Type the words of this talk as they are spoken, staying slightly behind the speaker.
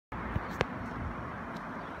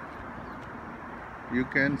You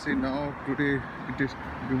can see now today it is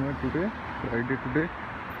Jummah today, Friday today.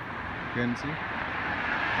 You can see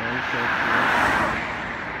all shops closed.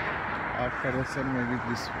 After Hasan maybe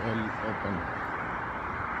this all open.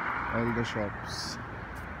 All the shops.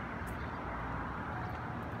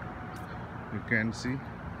 You can see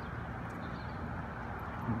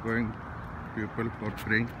going people for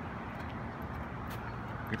praying.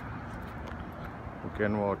 You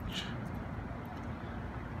can watch.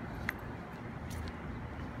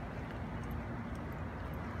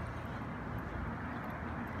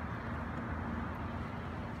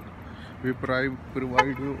 We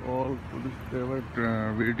provide you all police travel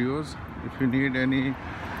videos. If you need any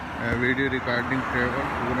video regarding travel,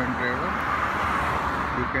 tour and travel,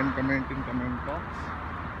 you can comment in comment box,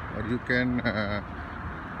 or you can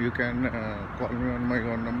call me on my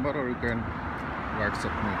own number, or you can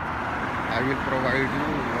WhatsApp me. I will provide you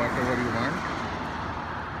whatever you want.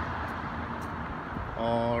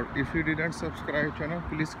 Or if you didn't subscribe channel,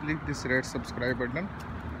 please click this red subscribe button.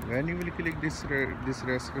 When you will click this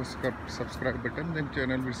red subscribe button, then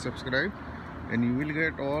channel will subscribe and you will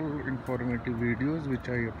get all informative videos which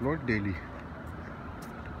I upload daily.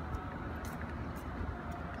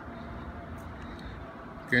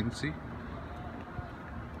 You can see